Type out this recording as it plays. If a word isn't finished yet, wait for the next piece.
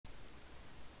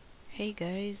Hey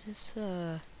guys, it's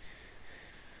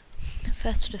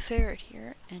Festive Ferret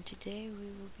here, and today we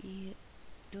will be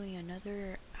doing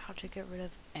another how to get rid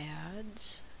of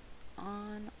ads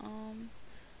on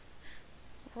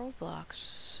Roblox.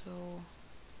 So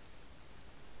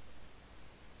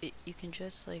you can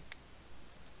just like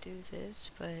do this,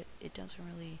 but it doesn't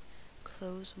really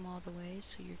close them all the way.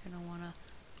 So you're gonna wanna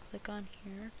click on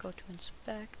here, go to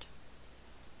inspect.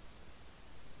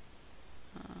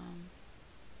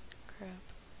 Crap.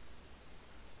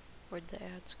 Where'd the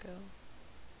ads go?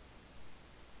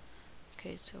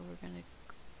 Okay, so we're gonna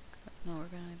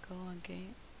go on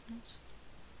games.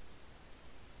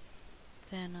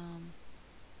 Then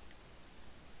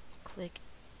click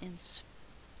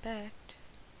inspect.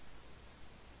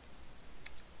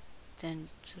 Then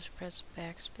just press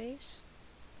backspace.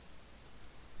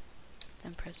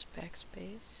 Then press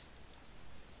backspace.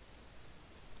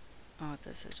 Oh,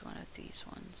 this is one of these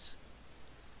ones.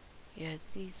 Yeah,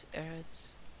 these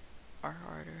ads are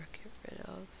harder to get rid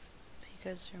of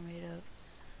because they're made up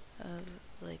of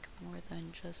like more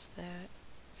than just that.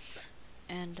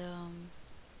 And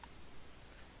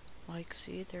like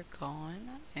see, they're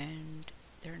gone and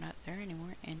they're not there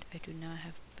anymore, and I do not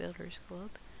have Builders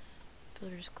Club.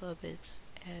 Builders Club is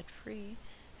ad free.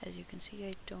 As you can see,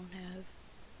 I don't have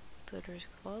Builders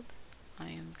Club. I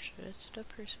am just a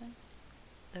person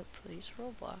that plays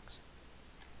Roblox.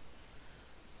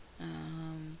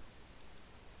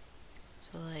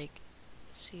 So like,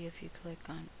 see if you click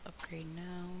on upgrade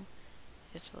now,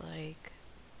 it's like,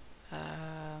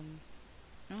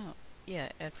 oh yeah,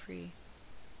 ad free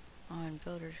on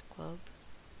Builders Club,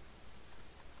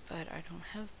 but I don't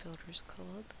have Builders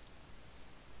Club.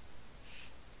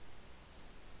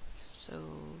 So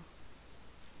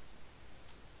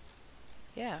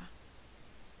yeah.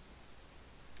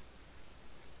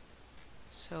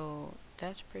 So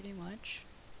that's pretty much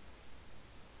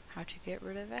how to get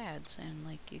rid of ads, and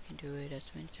like you can do it as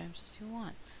many times as you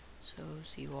want. So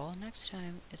see you all next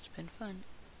time. It's been fun.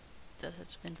 This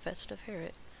has been Festive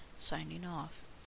Ferret signing off.